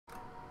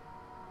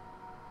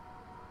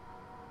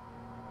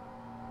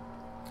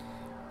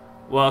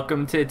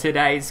Welcome to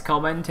today's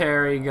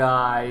commentary,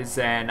 guys,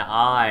 and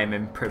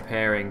I'm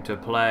preparing to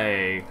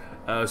play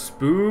a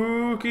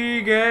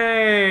spooky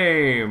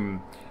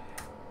game.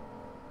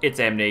 It's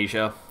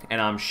Amnesia, and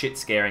I'm shit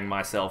scaring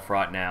myself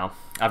right now.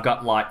 I've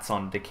got lights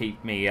on to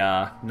keep me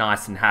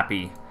nice and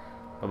happy,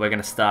 but we're going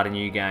to start a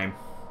new game.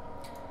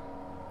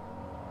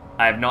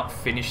 I have not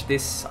finished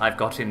this. I've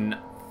gotten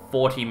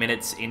 40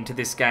 minutes into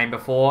this game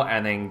before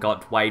and then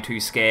got way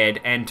too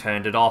scared and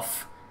turned it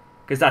off.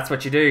 Because that's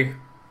what you do.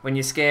 When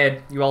you're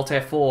scared, you Alt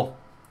F4.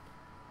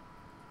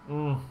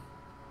 I'm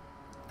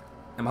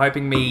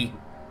hoping me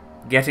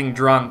getting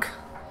drunk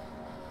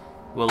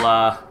will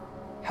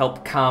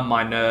help calm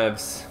my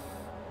nerves.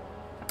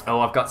 Oh,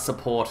 I've got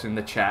support in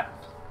the chat.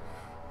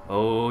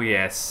 Oh,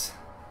 yes.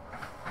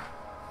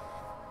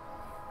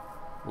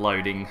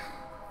 Loading.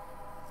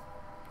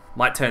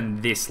 Might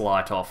turn this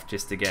light off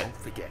just to get... Don't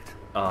forget.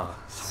 Oh,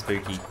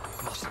 spooky.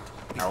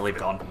 I'll leave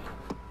it on.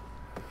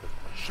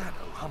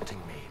 Shadow hunting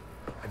me.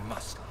 I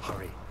must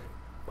hurry.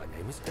 My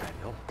name is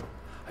Daniel.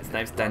 His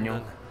name's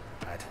Daniel.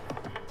 At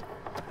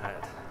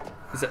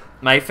Is it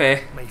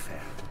Mayfair?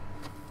 Mayfair.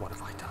 What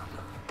have I done?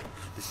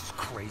 This is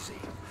crazy.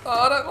 Oh,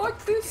 I don't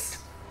like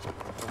this.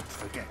 Don't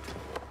forget.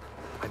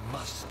 I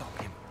must stop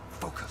him.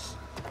 Focus.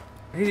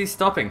 Who's he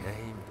stopping?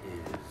 Name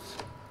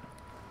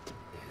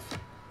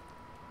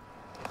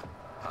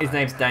His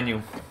name's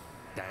Daniel.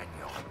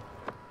 Daniel.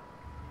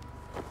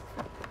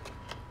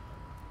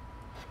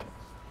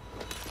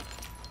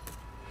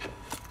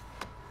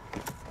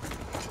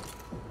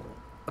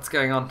 What's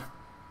going on?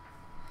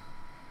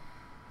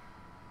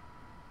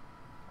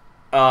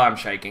 Oh, I'm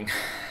shaking.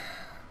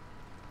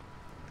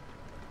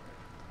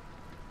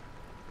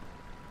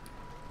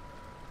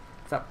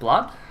 Is that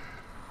blood?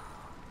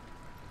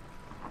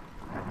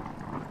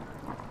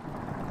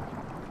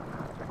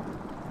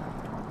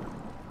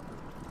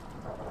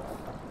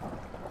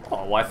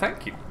 Oh, why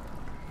thank you.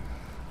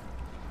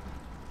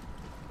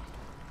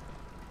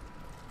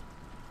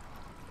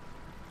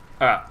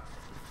 Alright.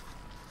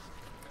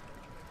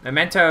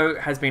 Memento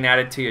has been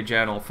added to your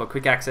journal. For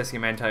quick access to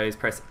your mementos,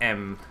 press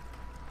M.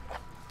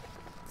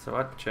 So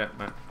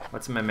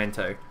what's a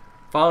memento?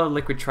 Follow the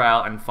liquid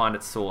trail and find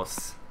its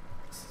source.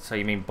 So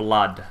you mean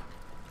blood.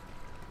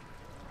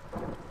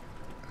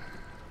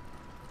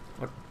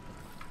 What?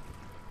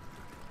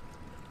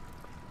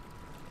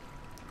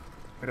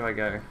 Where do I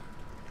go?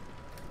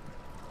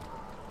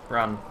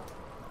 Run.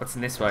 What's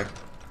in this way?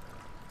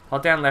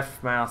 Hold down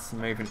left mouse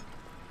and move in.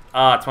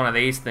 Ah, it's one of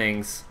these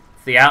things.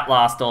 It's the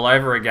Outlast all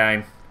over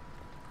again.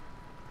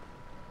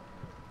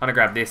 I'm gonna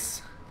grab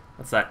this.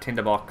 What's that?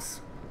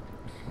 Tinderbox.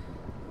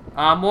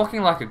 I'm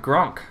walking like a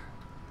gronk.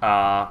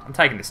 I'm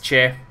taking this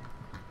chair.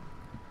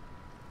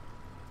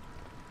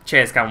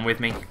 Chair's coming with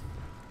me.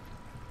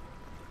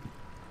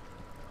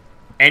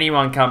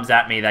 Anyone comes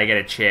at me, they get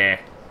a chair.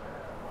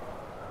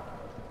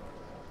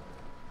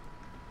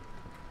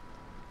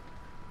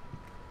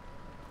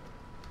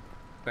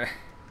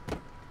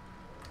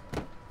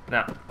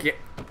 No,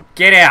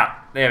 get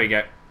out. There we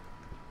go.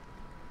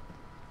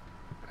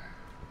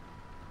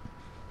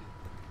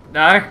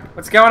 No,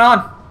 what's going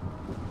on?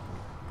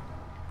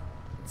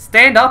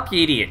 Stand up,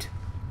 you idiot.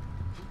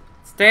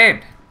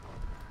 Stand.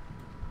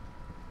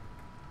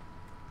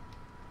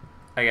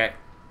 Okay.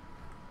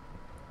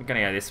 I'm gonna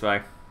go this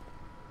way.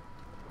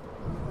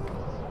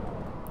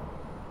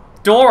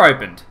 Door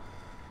opened.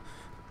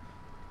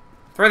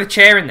 Throw the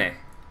chair in there.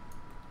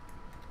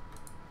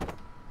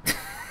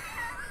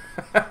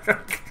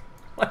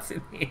 What's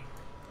in here?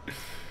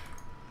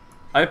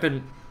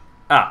 Open.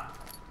 Ah.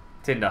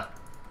 Tinder.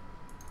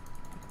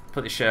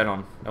 Put the shirt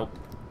on. Nope.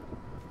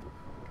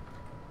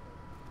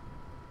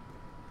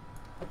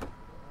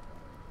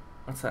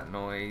 What's that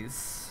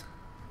noise?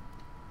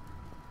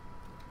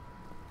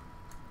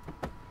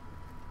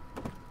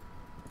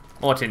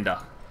 More Tinder.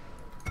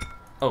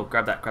 Oh,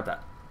 grab that, grab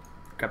that.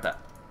 Grab that.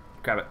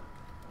 Grab it.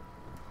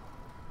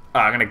 Oh,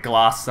 I'm gonna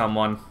glass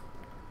someone.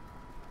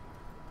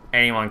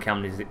 Anyone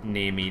comes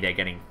near me, they're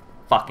getting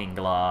fucking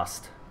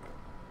glassed.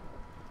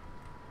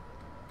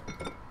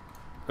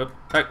 Oh,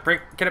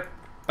 get it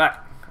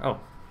back. Oh.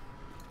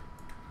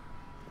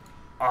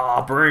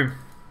 Oh, broom.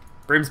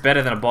 Broom's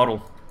better than a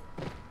bottle.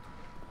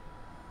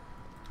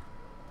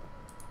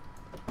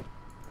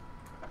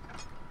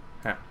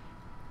 Huh.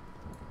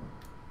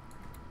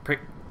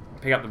 Pick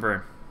up the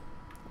broom.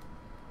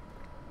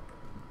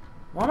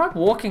 Why am I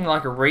walking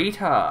like a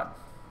retard?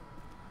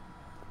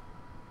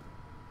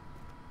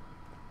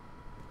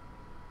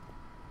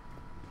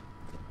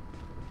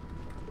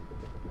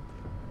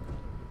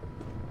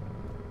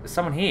 There's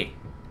someone here.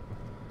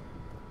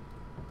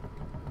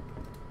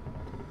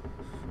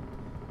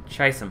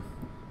 Chase him.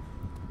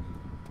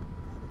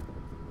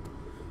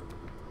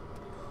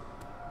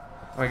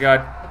 Oh my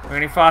god. We're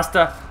getting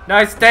faster.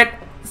 No,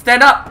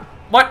 stand up!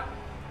 What?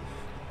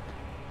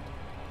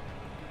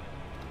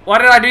 Why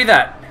did I do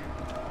that?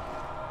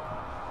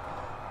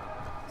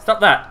 Stop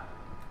that.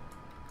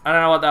 I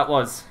don't know what that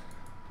was.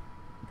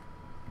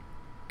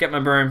 Get my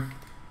broom.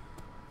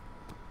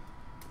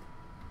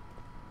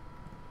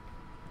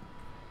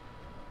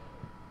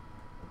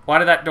 Why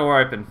did that door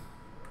open?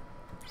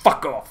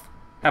 Fuck off.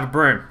 Have a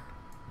broom.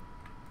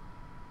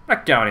 I'm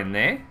not going in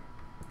there.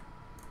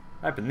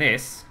 Open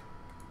this.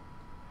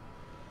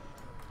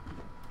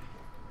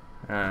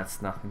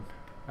 That's nothing.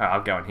 Oh,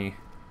 I'll go in here.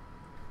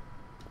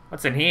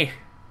 What's in here?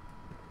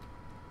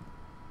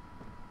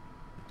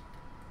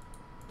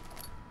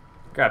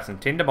 Grab some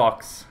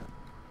tinderbox.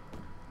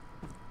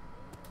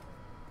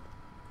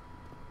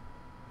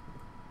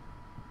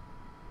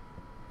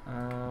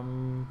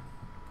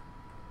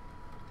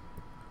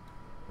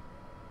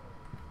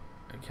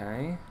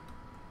 Okay.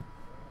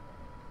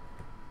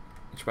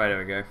 Which way do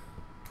we go?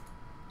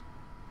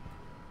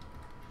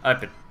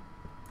 Open.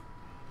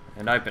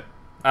 And open.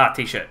 Ah,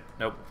 t-shirt.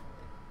 Nope.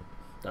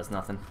 Does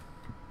nothing.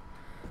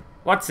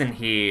 What's in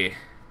here?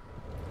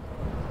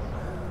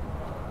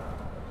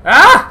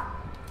 Ah!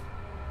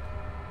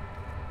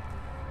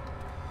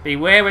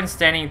 Beware when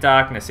standing in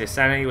darkness. Your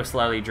sanity will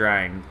slowly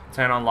drain.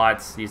 Turn on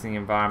lights using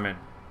environment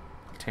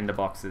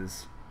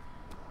tinderboxes.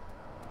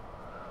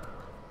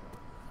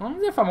 I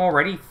wonder if I'm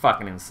already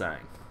fucking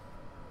insane.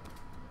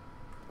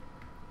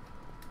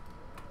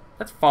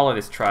 Let's follow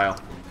this trail.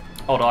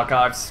 Old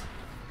archives.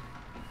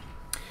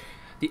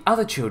 The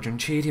other children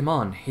cheered him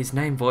on, his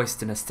name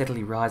voiced in a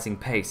steadily rising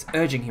pace,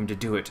 urging him to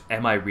do it.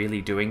 Am I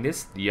really doing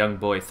this? The young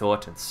boy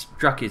thought and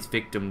struck his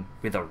victim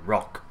with a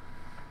rock.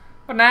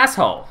 What an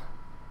asshole.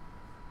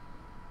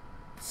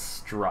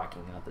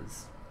 Striking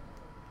others.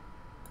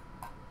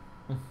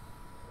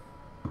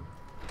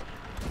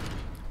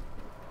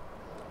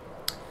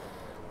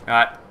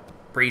 Alright,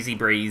 breezy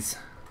breeze.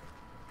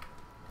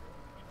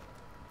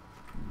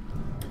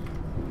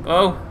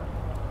 Oh.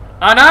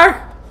 Oh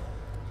no!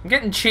 I'm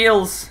getting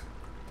chills.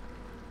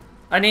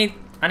 I need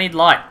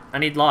light. I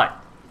need light.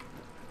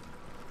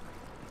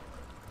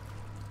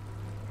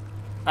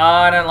 Oh,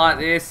 I don't like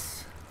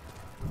this.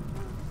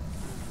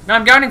 No,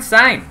 I'm going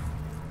insane.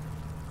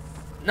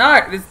 No,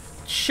 there's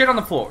shit on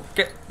the floor.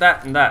 Get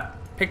that and that.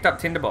 Picked up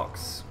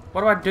tinderbox.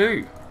 What do I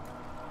do?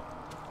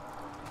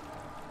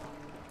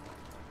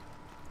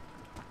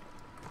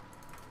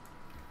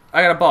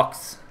 I got a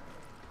box.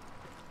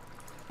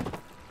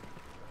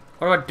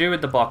 What do I do with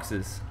the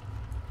boxes?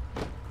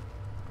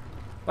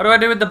 What do I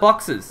do with the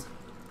boxes?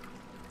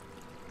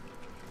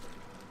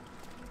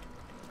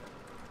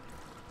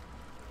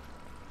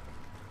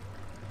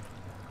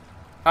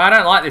 I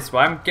don't like this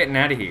way. I'm getting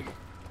out of here.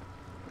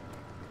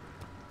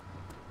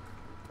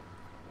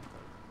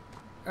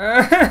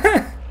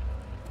 I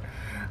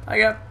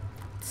got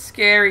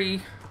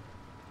scary.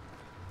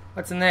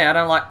 What's in there? I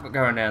don't like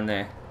going down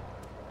there.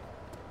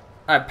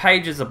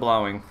 Pages are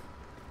blowing.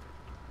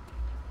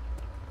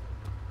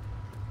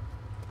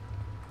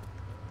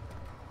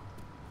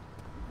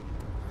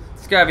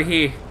 Let's go over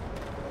here.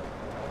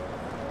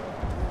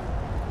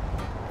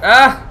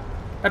 Ah!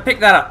 I picked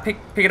that up. Pick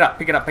it up.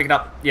 Pick it up. Pick it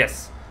up.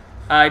 Yes.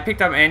 I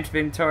picked up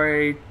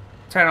inventory.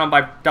 Turn it on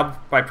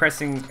by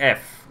pressing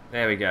F.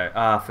 There we go.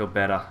 Ah, I feel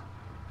better.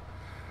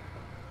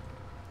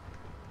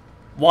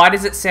 Why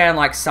does it sound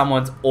like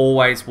someone's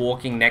always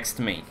walking next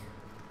to me?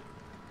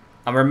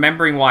 I'm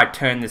remembering why I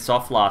turned this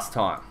off last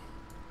time.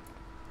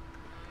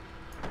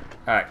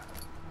 Alright.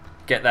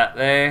 Get that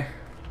there.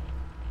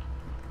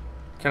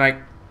 Can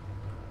I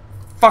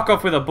fuck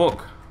off with a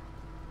book?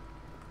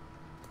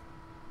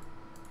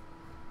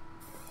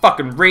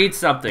 Fucking read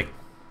something.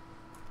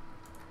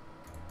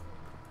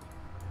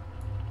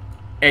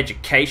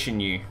 Education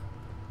you.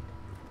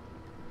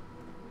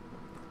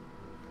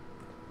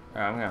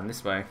 Alright, I'm going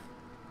this way.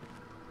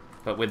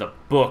 But with a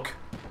book.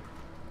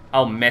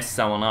 I'll mess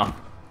someone up.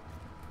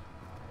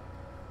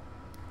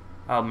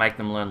 I'll make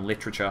them learn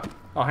literature.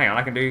 Oh, hang on,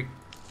 I can do...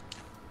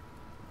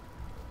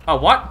 Oh,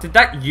 what? Did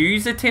that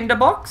use a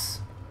tinderbox?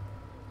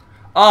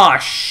 Oh,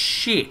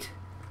 shit.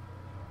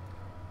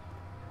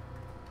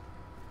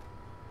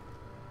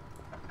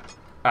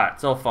 Alright,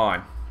 it's all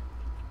fine.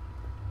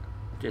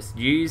 Just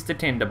use the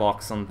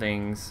tinderbox on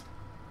things.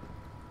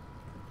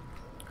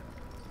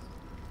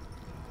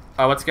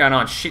 Oh, what's going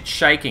on? Shit's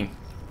shaking.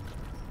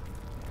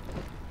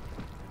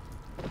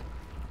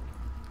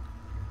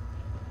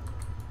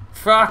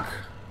 Fuck.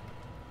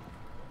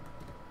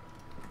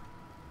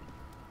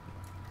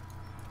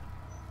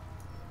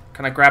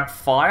 Can I grab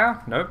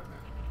fire? Nope.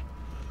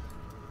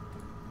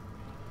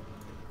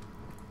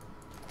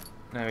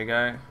 There we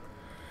go.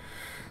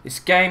 This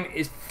game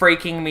is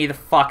freaking me the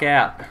fuck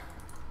out.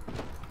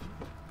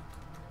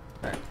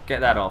 Okay, get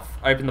that off.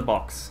 Open the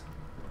box.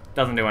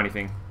 Doesn't do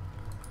anything.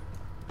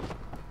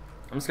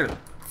 I'm just gonna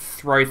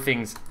throw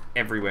things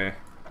everywhere.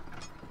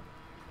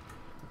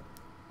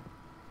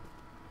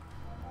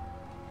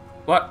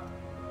 What?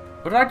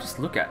 What did I just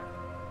look at?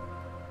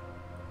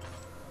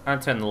 I'm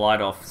gonna turn the light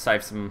off,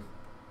 save some...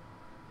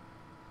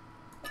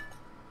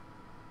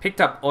 Picked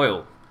up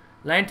oil.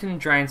 Lantern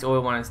drains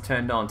oil when it's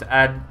turned on. To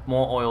add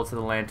more oil to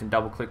the lantern,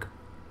 double click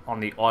on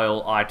the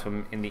oil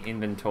item in the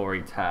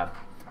inventory tab.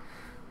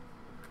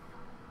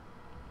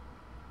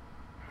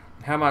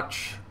 How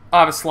much?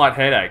 I have a slight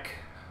headache.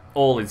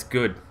 All is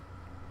good.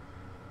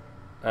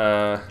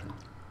 There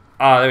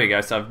we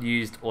go. So I've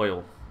used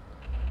oil.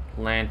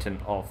 Lantern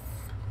off.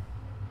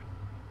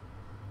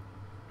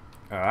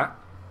 Alright.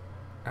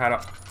 How do...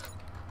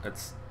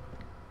 Let's...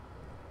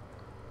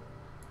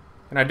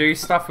 Can I do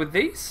stuff with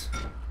these?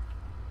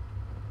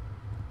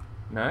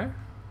 No?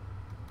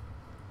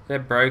 They're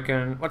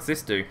broken. What's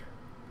this do?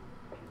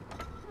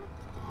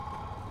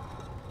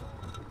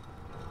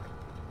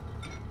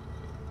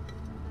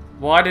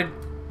 Why did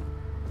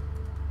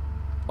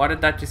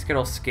that just get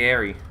all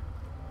scary?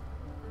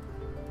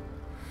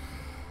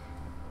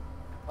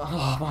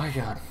 Oh my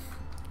god.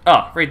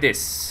 Oh, read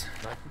this.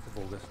 19th of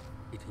August,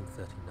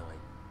 1839.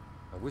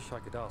 I wish I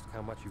could ask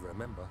how much you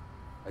remember.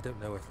 I don't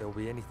know if there'll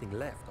be anything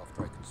left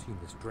after I consume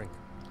this drink.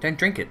 Don't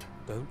drink it.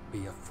 Don't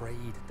be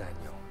afraid,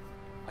 Daniel.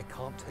 I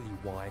can't tell you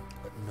why,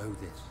 but know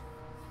this.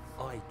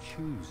 I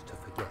choose to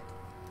forget.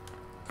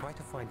 Try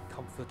to find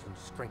comfort and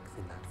strength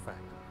in that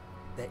fact.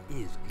 There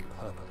is a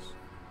purpose.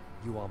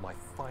 You are my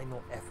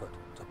final effort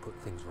to put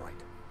things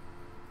right.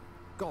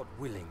 God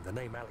willing, the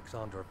name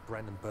Alexander of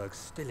Brandenburg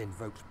still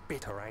invokes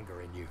bitter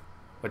anger in you.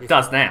 It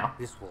does now.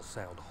 This will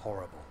sound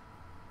horrible.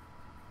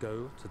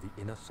 Go to the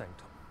inner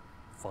sanctum,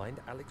 find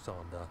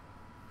Alexander,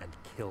 and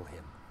kill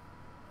him.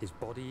 His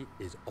body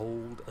is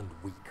old and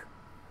weak,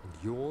 and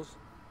yours,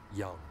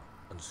 young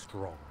and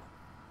strong.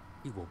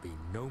 He will be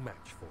no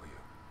match for you.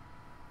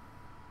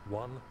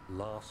 One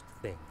last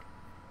thing.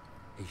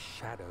 A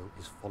shadow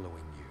is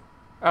following you.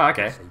 Oh,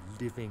 okay. It's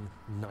a living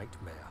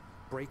nightmare,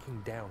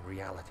 breaking down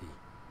reality.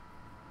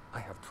 I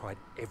have tried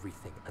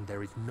everything, and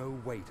there is no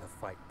way to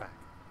fight back.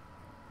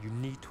 You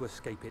need to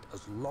escape it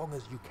as long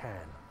as you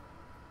can.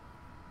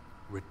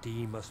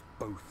 Redeem us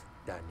both,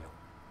 Daniel.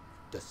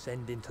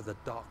 Descend into the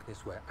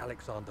darkness where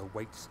Alexander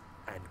waits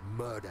and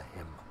murder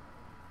him.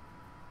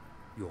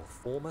 Your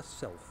former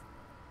self,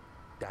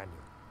 Daniel.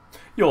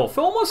 Your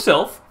former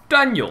self,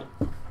 Daniel.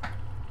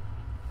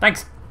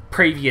 Thanks,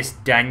 previous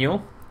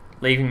Daniel,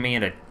 leaving me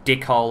in a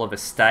dickhole of a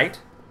state.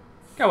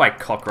 Go away,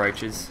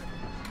 cockroaches.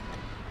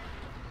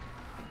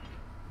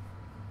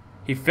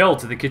 He fell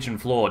to the kitchen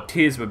floor.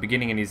 Tears were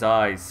beginning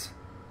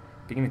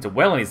to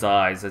well in his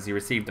eyes as he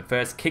received the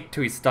first kick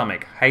to his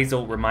stomach.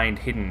 Hazel remained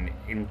hidden,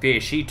 in fear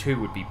she too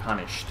would be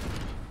punished.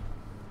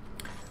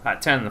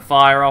 Alright, turn the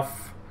fire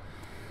off.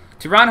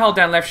 To run, hold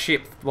down left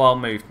shit while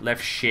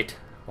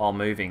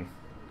moving.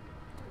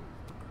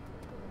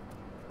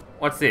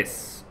 What's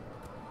this?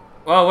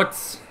 Well,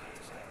 what's...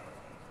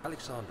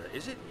 Alexander,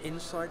 is it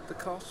inside the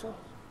castle?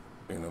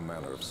 In a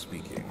manner of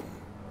speaking.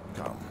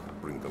 Come,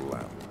 bring the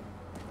lamp.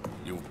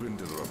 You've been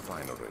to the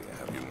refinery,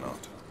 have you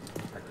not?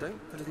 I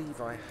don't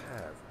believe I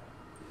have.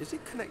 Is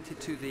it connected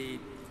to the...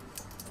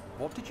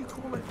 what did you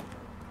call it?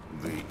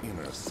 The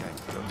inner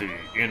sanctum. The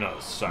inner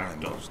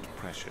sanctum. My most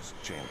precious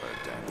chamber,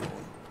 Daniel.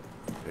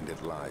 And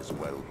it lies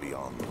well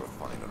beyond the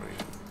refinery.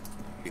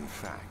 In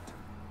fact,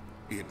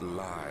 it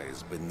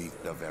lies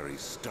beneath the very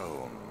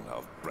stone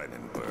of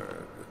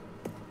Brennenburg.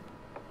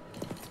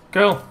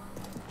 Cool.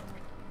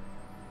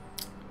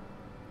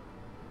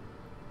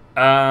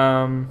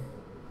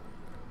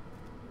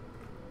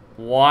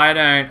 Why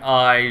don't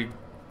I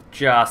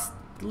just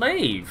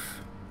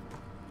leave?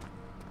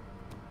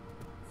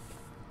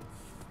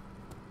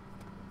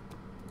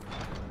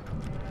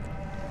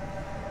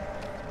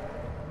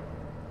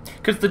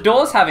 Because the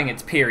door's having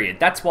its period.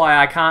 That's why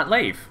I can't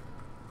leave.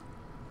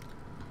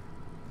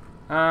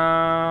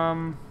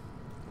 How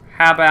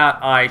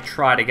about I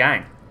try it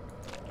again?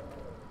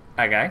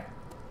 Okay.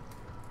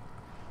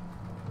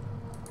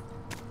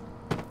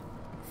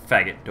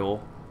 Faggot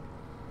door.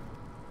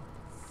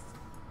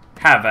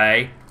 Have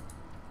a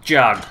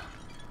jug.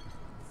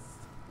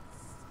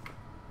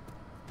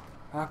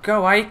 Oh,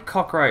 go away,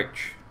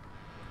 cockroach.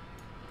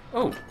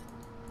 Oh.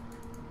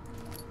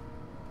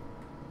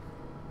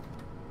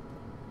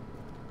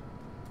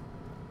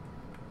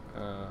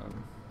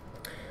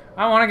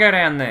 I want to go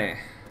down there.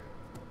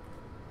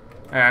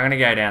 Alright, I'm gonna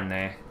go down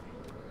there.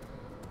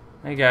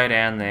 I go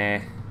down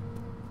there.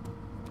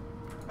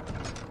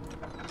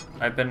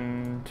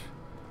 Opened.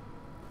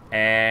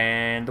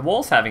 And the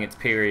wall's having its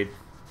period.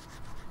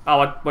 Oh,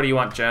 what do you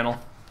want, journal?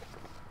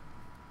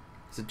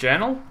 Is it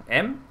journal?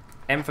 M?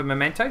 M for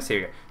mementos? Here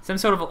we go. Some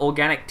sort of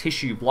organic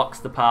tissue blocks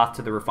the path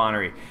to the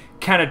refinery.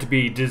 Can it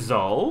be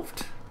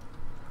dissolved?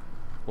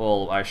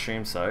 Well, I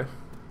assume so.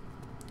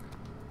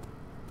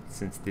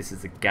 Since this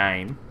is a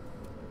game.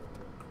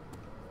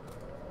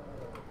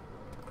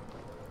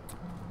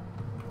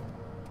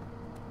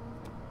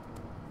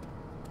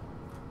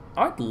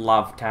 I'd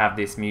love to have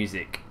this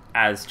music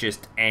as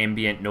just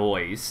ambient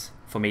noise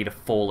for me to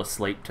fall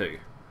asleep to.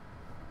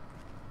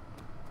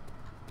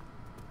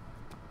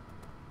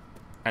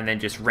 And then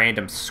just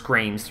random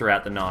screams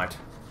throughout the night.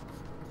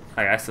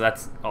 Okay, so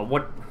that's... Oh,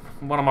 what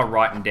am I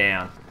writing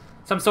down?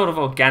 Some sort of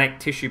organic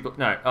tissue...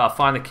 No,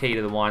 find the key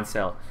to the wine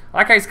cellar. I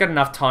like how he's got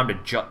enough time to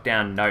jot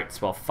down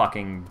notes while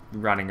fucking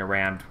running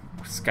around,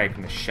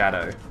 escaping the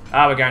shadow.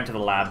 We're going to the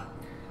lab.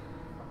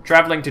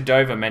 Travelling to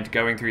Dover meant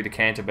going through the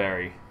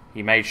Canterbury.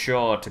 He made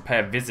sure to pay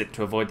a visit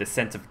to avoid the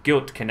sense of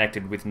guilt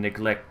connected with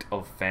neglect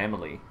of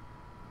family.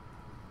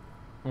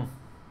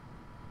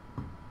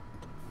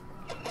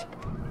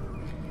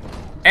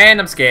 And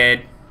I'm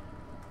scared.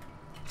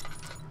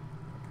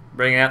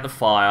 Bringing out the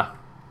fire.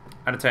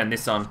 I'm gonna turn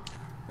this on.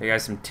 There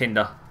goes some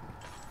tinder.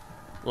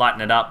 Lighten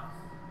it up.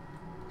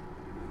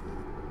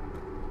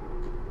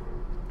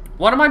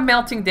 What am I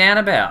melting down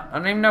about? I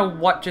don't even know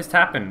what just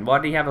happened. Why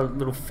did he have a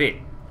little fit?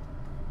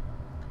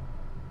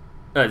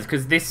 Oh, it's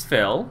because this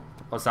fell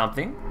or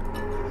something.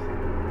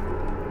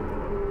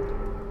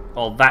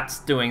 Oh, that's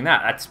doing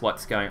that. That's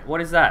what's going.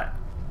 What is that?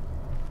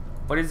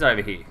 What is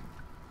over here?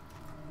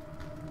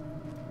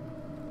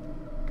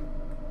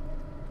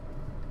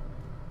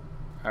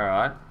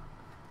 Alright.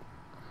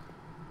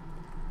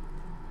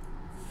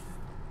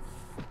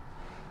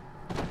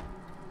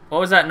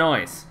 What was that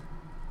noise?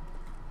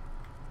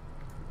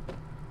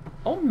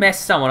 I'll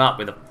mess someone up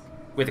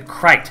with a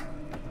crate.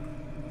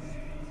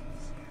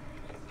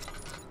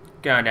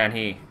 Going down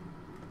here.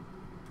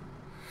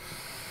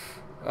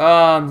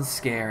 Oh, I'm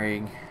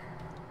scaring.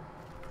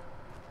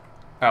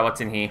 Oh,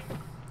 what's in here?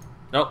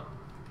 Nope.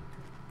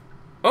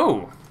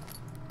 Oh,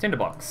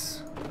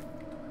 tinderbox.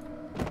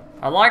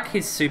 I like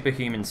his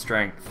superhuman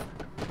strength.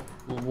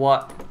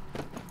 What?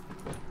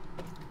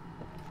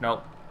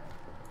 Nope.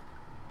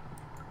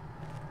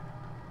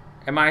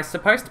 Am I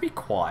supposed to be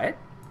quiet?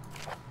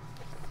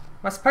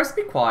 Am I supposed to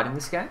be quiet in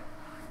this game?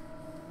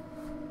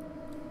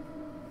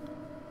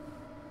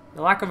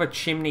 The lack of a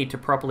chimney to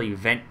properly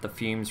vent the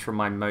fumes from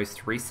my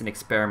most recent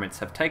experiments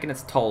have taken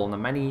its toll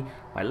on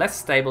my less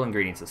stable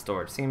ingredients of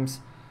storage. Seems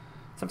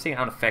something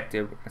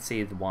unaffected. I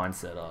see the wine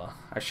cellar.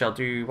 I shall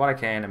do what I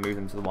can and move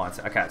them to the wine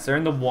cellar. Okay, so they're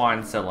in the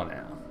wine cellar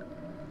now.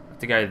 I have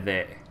to go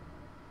there.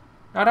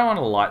 I don't want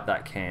to light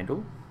that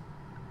candle.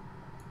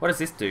 What does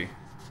this do?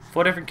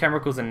 4 different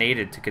chemicals are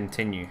needed to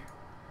continue.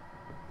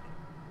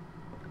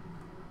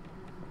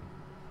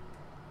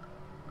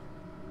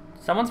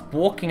 Someone's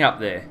walking up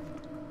there.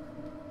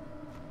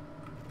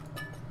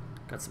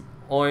 Got some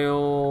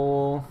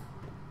oil.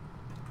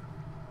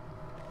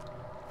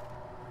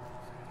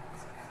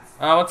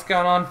 Oh, what's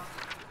going on?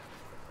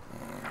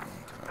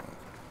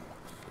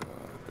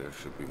 There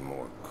should be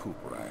more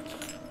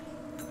cooperite.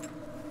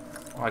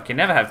 Oh, I can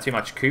never have too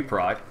much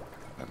cooperite.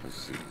 Let me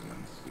see.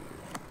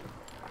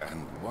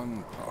 And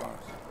 1 part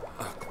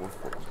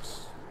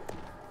aquaforce.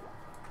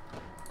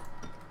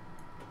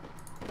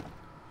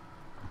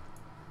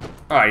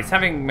 Alright, he's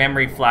having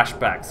memory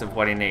flashbacks of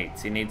what he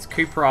needs. He needs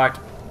cooperite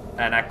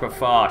and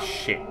aquafor. Oh,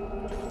 shit.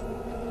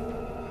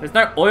 There's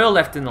no oil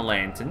left in the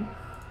lantern.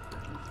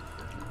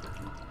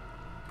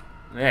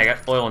 Yeah, I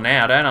got oil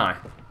now, don't I?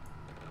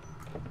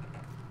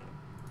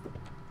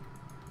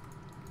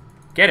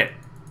 Get it.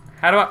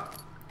 How do I...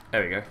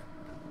 There we go.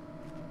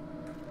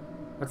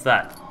 What's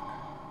that?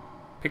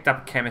 Picked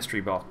up a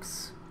chemistry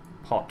box.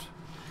 Pot.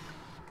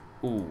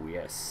 Ooh,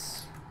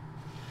 yes.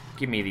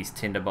 Give me these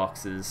tinder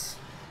boxes.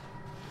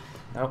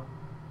 Nope.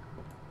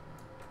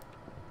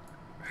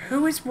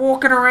 Who is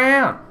walking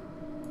around?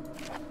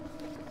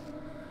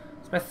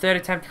 It's my 3rd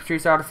attempt to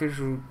produce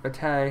artificial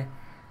bate.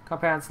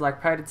 Compounds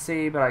like painted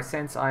sea, but I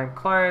sense I am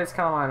close.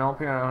 Calamine and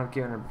opium are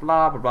given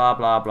blah blah blah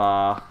blah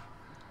blah.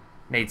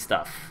 Need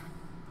stuff.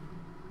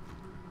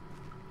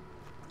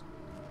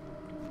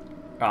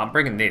 Oh, I'm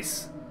bringing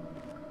this.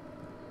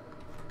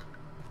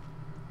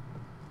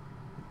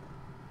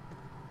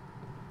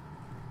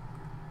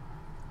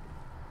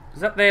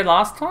 Was that there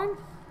last time?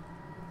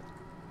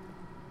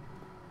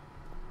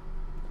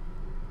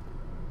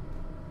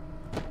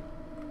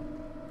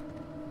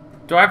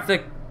 Do I have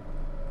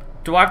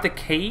the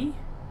key?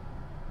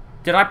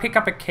 Did I pick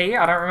up a key?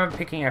 I don't remember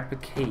picking up a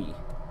key.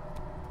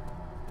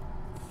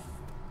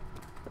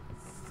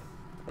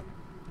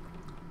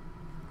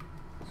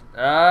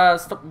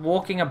 Stop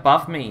walking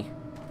above me.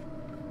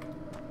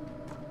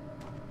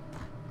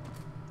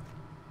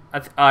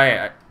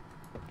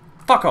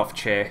 Fuck off,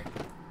 chair.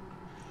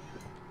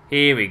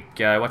 Here we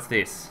go. What's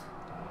this?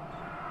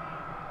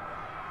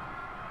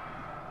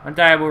 One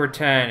day I will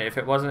return. If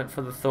it wasn't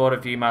for the thought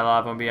of you, my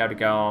love, I won't be able to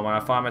go on. When I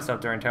find myself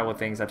doing terrible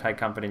things, I take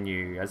comfort in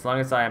you. As long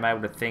as I am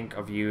able to think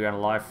of you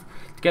and life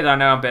together, I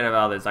know I'm better than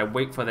others. I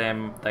weep for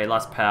them. They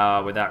lust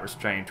power without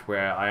restraint,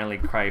 where I only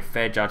crave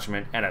fair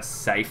judgment and a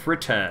safe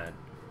return.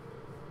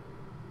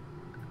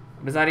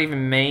 What does that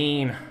even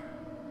mean?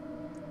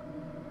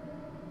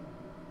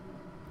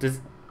 Do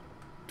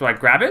I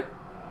grab it?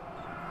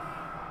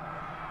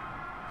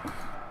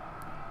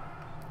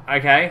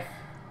 Okay.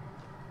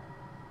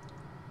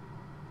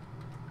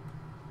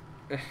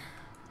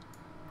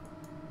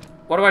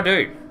 What do I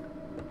do?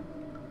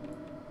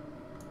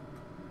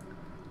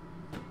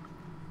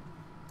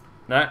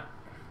 No.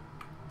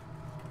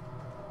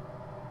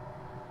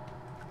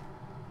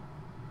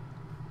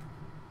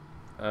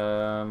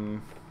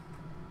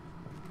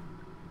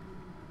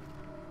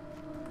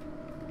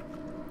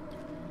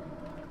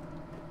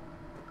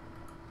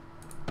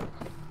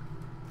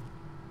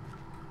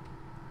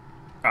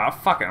 Oh,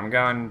 fuck it. I'm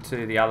going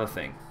to the other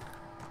thing.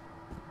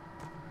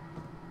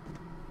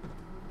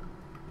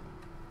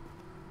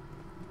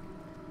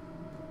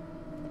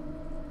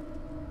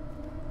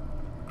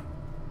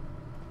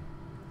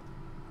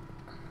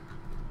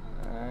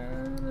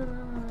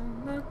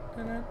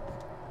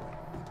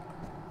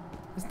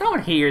 no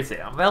one here, is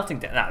there? I'm melting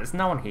down. No, there's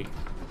no one here.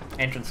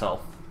 Entrance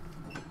hole.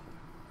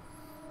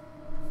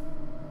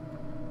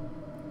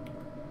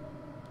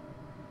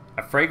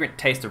 A fragrant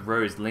taste of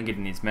rose lingered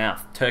in his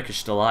mouth.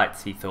 Turkish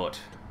delights, he thought.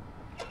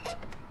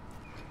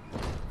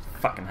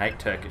 Fucking hate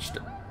Turkish.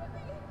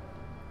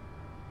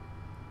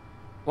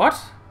 What?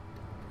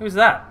 Who's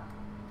that?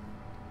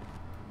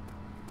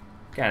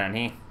 Go down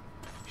here.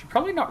 Should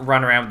probably not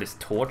run around with this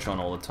torch on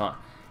all the time.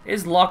 It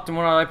is locked and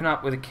when I open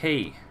up with a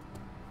key.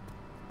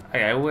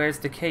 Okay, where's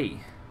the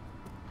key?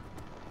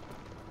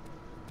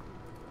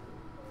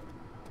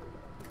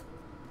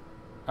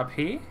 Up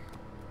here?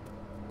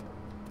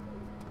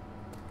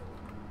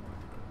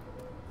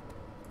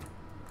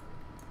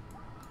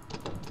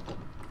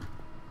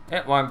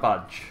 It won't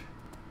budge.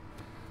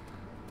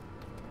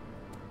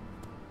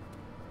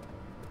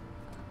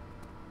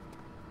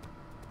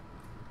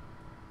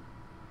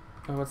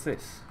 Oh, what's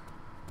this?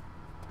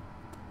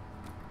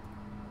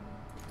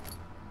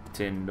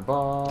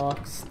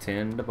 Tinderbox,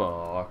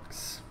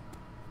 tinderbox.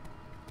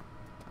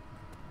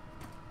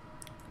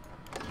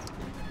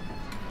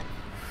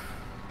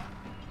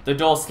 The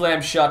door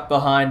slammed shut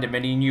behind him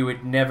and he knew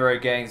it never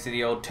again to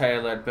the old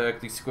tailor at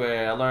Berkeley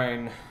Square.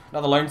 Alone,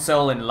 another lone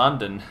soul in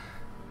London.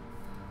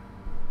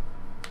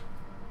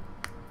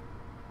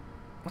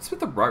 What's with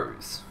the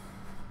rose?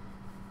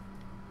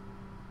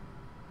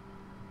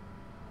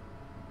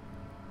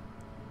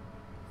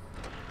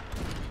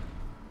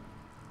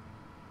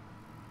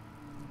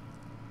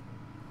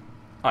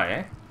 Oh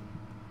yeah?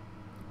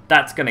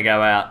 That's gonna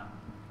go out.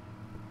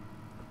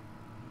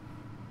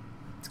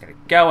 It's gonna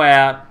go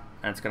out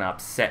and it's gonna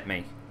upset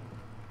me.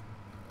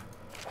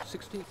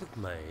 16th of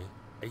May,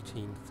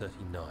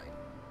 1839.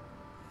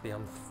 The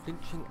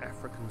unflinching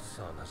African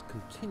sun has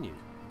continued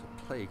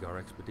to plague our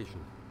expedition,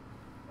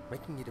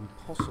 making it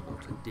impossible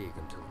to dig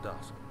until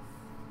dusk.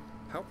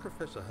 How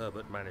Professor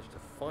Herbert managed to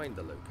find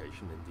the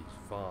location in these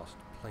vast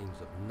plains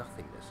of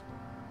nothingness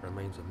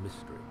remains a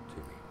mystery to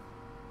me.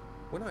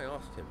 When I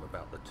asked him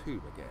about the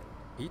tomb again,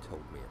 he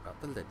told me about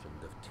the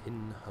legend of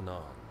Tin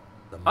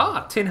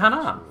Hanan. Tin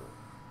Hanan.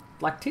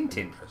 Like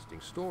Tintin.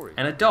 Interesting story.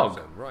 And a dog.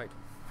 Right.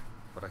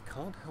 But I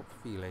can't help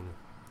feeling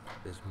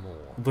there's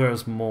more.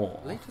 There's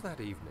more. Later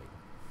that evening,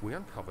 we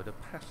uncovered a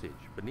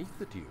passage beneath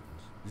the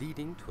dunes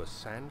leading to a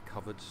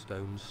sand-covered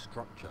stone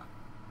structure.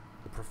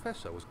 The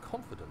professor was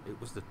confident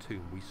it was the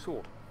tomb we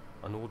sought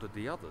and ordered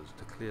the others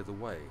to clear the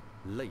way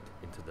late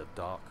into the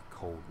dark,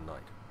 cold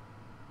night.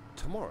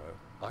 Tomorrow,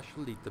 I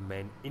shall lead the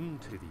men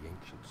into the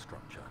ancient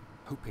structure,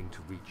 hoping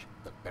to reach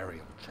the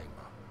burial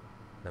chamber.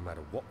 No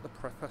matter what the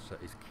professor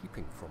is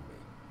keeping from me,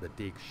 the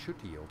dig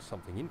should yield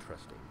something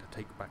interesting to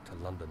take back to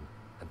London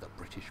and the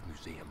British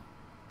Museum.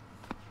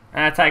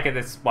 I take it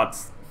this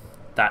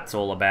that's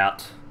all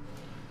about.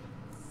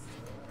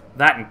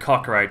 That and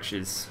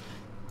cockroaches.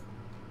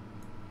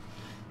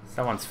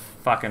 Someone's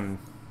fucking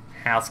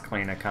house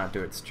cleaner can't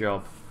do its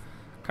job.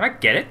 Can I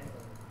get it?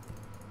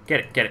 Get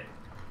it, get it.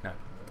 No.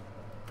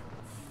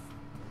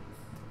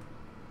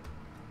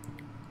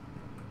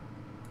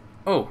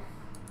 Oh.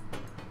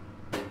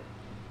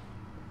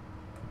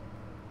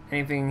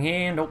 Anything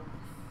here? Nope.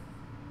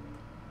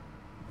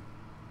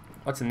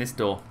 What's in this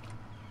door?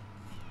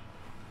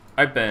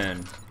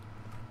 Open.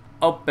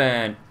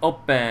 Open.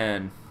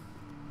 Open.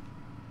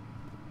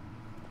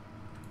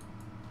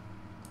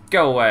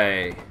 Go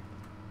away.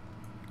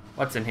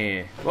 What's in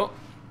here? Whoa.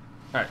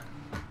 Alright.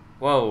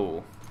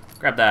 Whoa.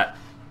 Grab that.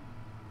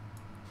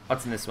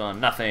 What's in this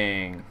one?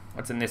 Nothing.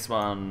 What's in this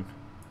one?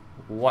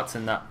 What's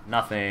in that?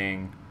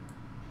 Nothing.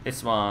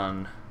 This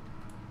one.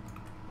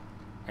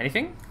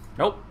 Anything?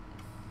 Nope.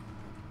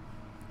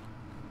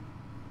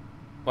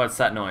 What's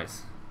that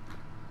noise?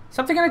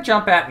 Something gonna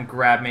jump out and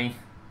grab me.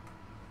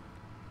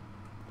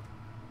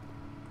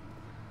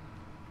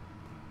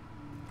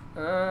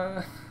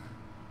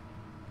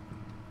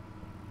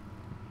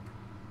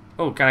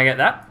 Oh, can I get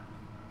that?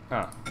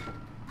 Oh.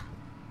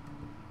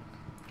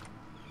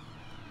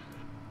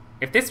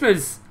 If this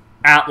was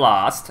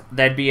Outlast,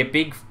 there'd be a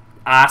big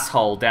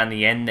asshole down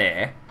the end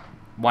there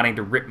wanting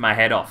to rip my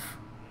head off.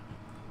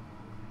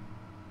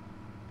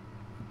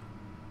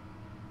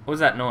 What was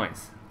that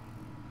noise?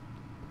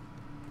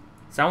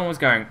 Someone was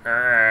going,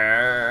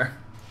 "Arr."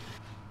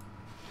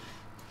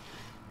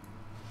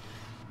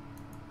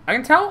 I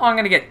can tell I'm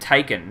going to get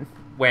taken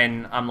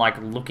when I'm like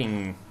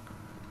looking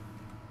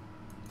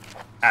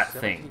at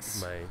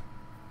things. May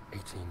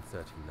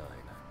 1839.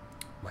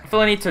 I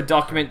feel I need to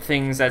document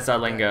things as I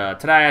linger.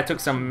 Today I took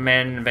some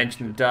men and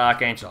ventured into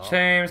dark ancient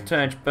tombs,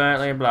 turned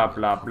Burtley, blah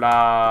blah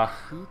blah.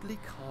 Crudely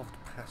carved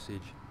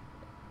passage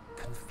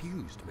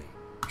confused me.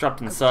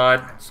 Dropped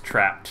inside, was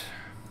trapped.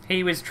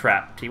 He was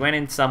trapped. He went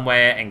in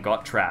somewhere and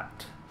got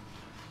trapped.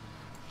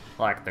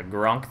 Like the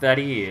gronk that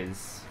he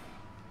is.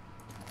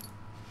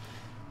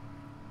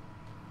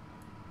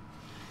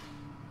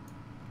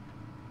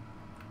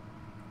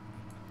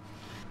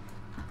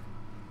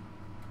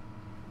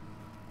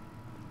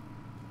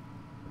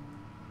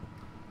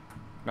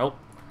 Nope.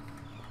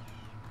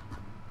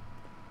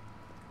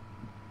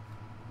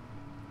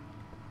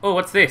 Oh,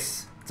 what's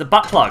this? It's a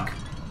butt plug.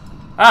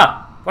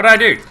 Ah! What did I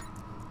do?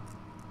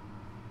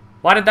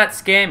 Why did that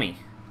scare me?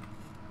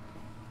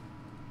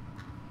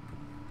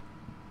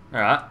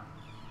 Alright.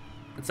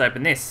 Let's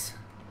open this.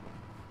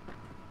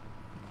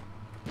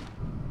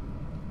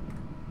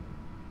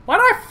 Why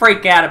do I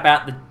freak out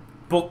about the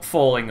book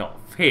falling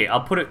off? Here,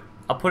 I'll put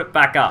it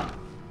back up.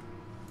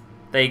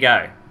 There you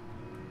go.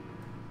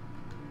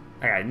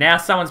 Okay, now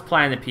someone's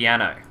playing the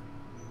piano.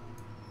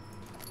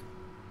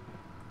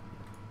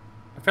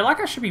 I feel like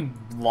I should be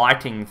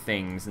lighting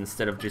things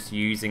instead of just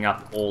using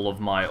up all of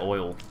my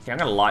oil. Yeah, I'm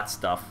gonna light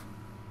stuff.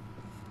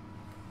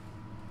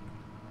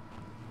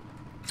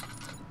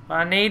 But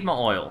I need my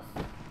oil.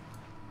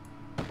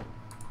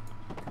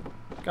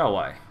 Go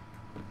away.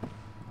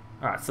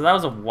 Alright, so that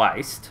was a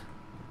waste.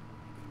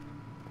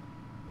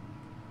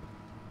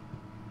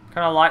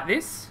 Can I light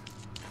this?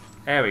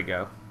 There we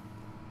go.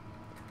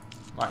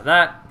 Like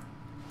that.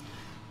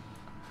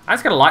 I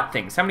just gotta light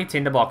things. How many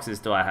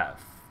tinderboxes do I have?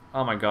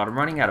 Oh my god, I'm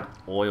running out of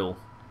oil.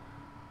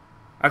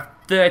 I have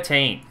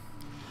 13.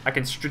 I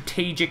can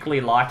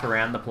strategically light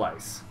around the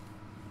place.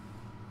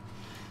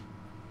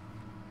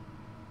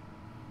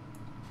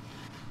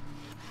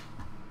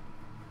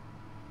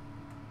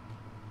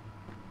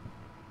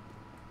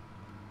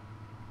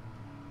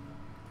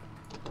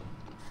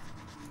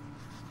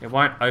 It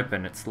won't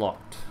open, it's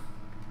locked.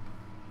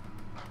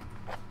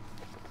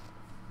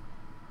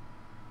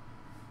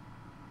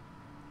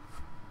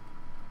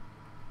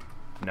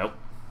 Nope.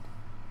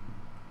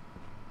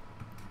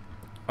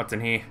 What's in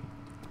here?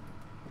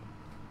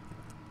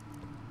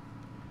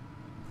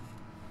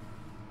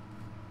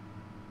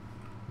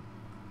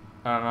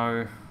 I don't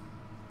know.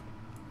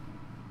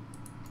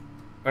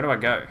 Where do I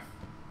go?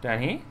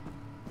 Down here?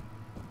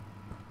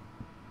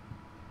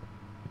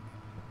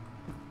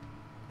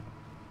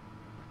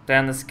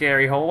 Down the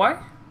scary hallway?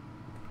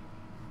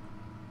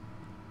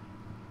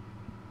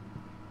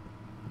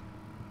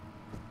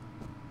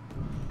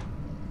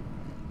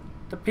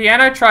 The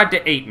piano tried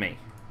to eat me.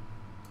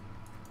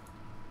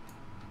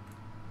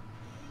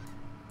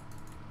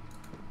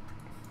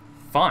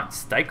 Fine,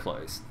 stay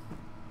closed.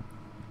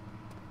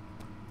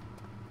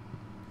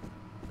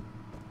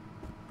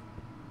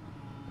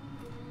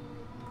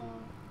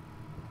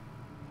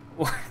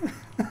 What?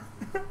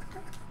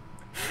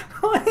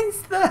 What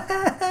is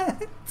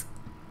that?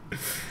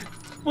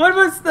 What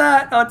was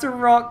that? Oh, it's a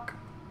rock.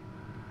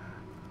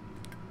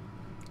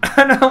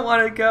 I don't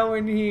want to go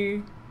in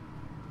here.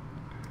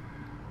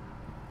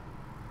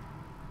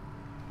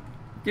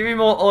 Give me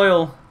more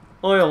oil.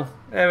 Oil.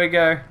 There we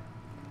go.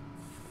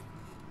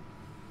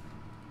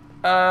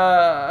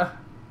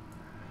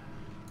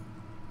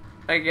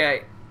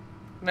 Okay.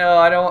 No,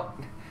 I don't want...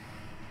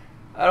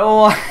 I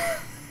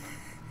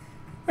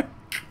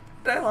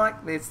don't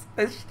like this.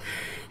 There's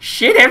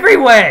shit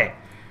everywhere.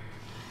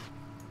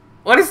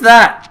 What is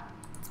that?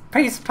 It's a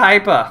piece of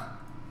paper.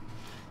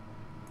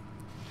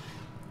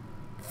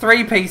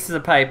 3 pieces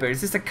of paper. Is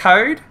this a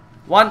code?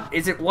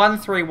 Is it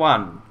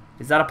 131?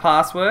 Is that a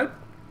password?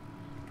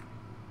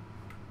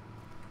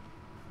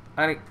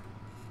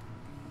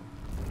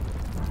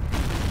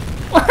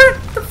 What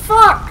the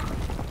fuck?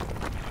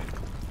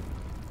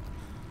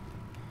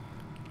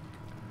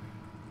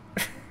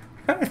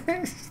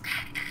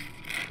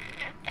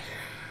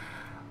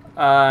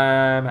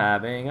 I'm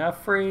having a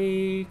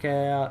freak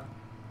out.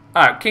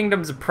 Alright,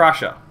 Kingdoms of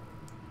Prussia.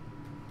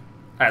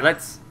 Alright,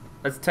 let's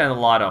turn the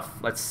light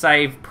off. Let's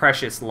save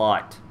precious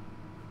light.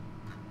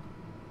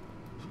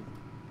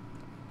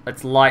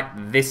 Let's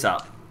light this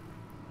up.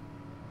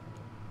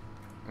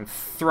 And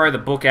throw the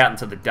book out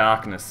into the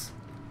darkness.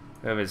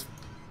 Whoever's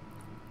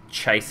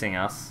chasing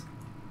us.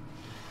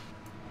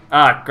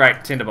 Ah,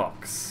 great,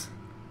 tinderbox.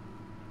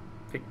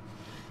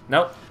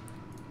 Nope.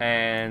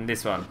 And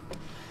this one.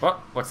 What?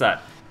 What's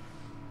that?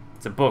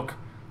 It's a book.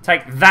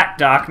 Take that,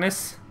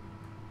 darkness.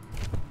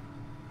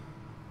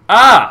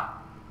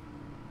 Ah!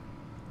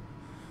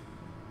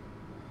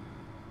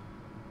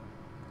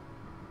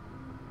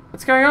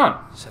 What's going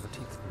on?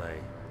 17th May,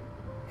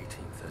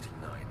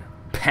 1839.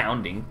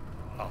 Pounding.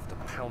 After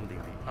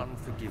pounding the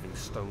unforgiving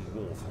stone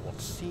wall for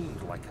what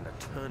seemed like an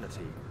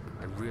eternity,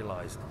 I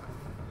realized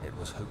it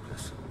was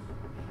hopeless.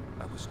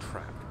 I was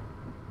trapped.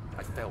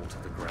 I fell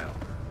to the ground,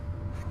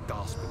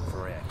 gasping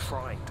for air,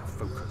 trying to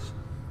focus.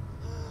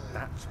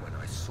 That's when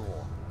I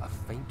saw a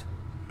faint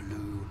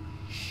blue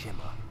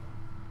shimmer.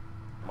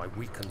 My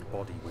weakened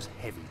body was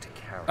heavy to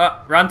carry.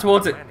 Run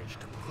towards it. I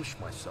managed to push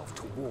myself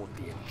toward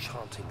the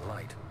enchanting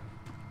light.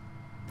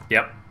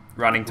 Yep,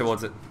 running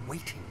towards it.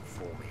 Waiting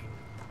for me.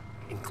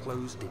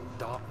 Enclosed in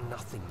dark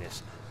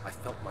nothingness, I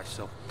felt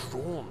myself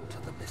drawn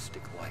to the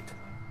mystic light.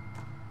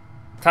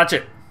 Touch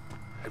it.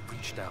 I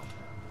reached out,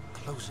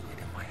 closing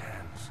it in my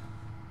hands.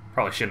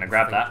 Probably shouldn't have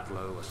grabbed that. The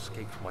glow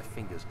escaped my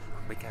fingers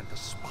and began to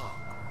spark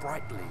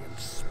brightly and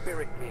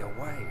spirit me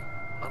away,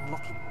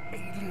 unlocking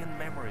alien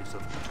memories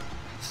of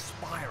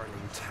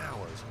spiraling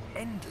towers,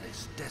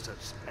 endless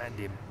deserts, and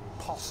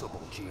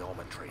impossible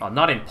geometry. Oh,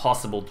 not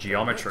impossible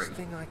geometry. The next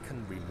thing I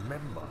can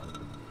remember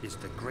is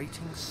the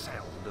grating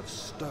sound of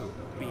stone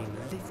being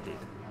lifted.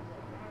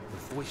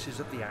 the voices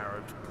of the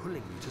Arabs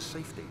pulling me to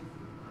safety,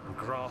 and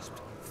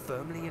grasped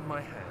firmly in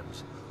my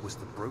hands was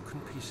the broken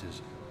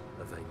pieces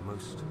of a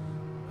most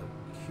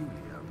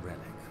peculiar relic.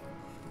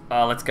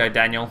 Oh, let's go,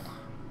 Daniel.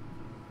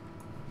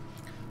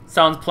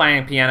 Someone's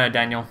playing piano,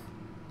 Daniel.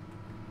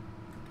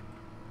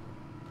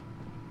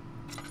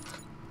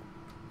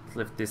 Let's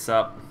lift this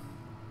up.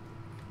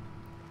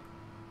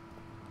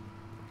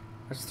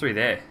 What's through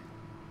there?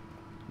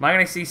 Am I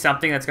going to see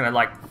something that's going to,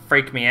 like,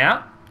 freak me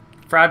out?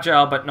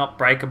 Fragile but not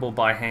breakable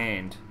by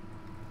hand.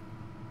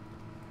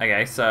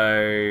 Okay,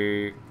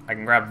 so I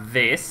can grab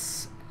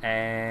this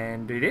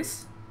and do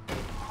this.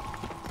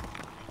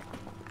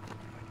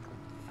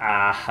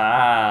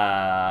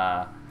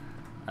 Aha!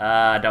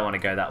 I don't want to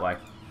go that way.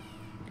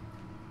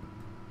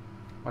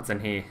 What's in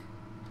here?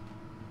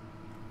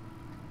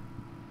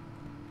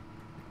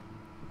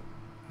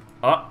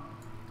 Oh!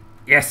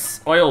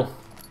 Yes! Oil!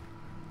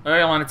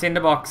 Oil on a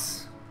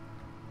tinderbox.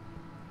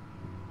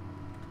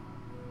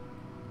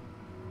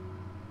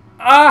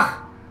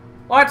 Ah!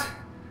 What?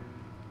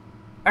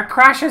 A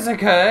crash has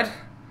occurred.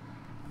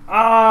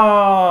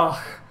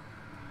 Oh!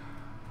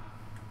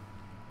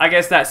 I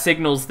guess that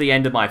signals the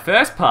end of my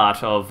first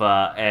part of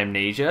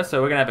Amnesia,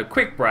 so we're gonna have a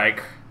quick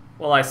break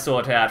while I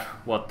sort out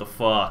what the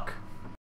fuck.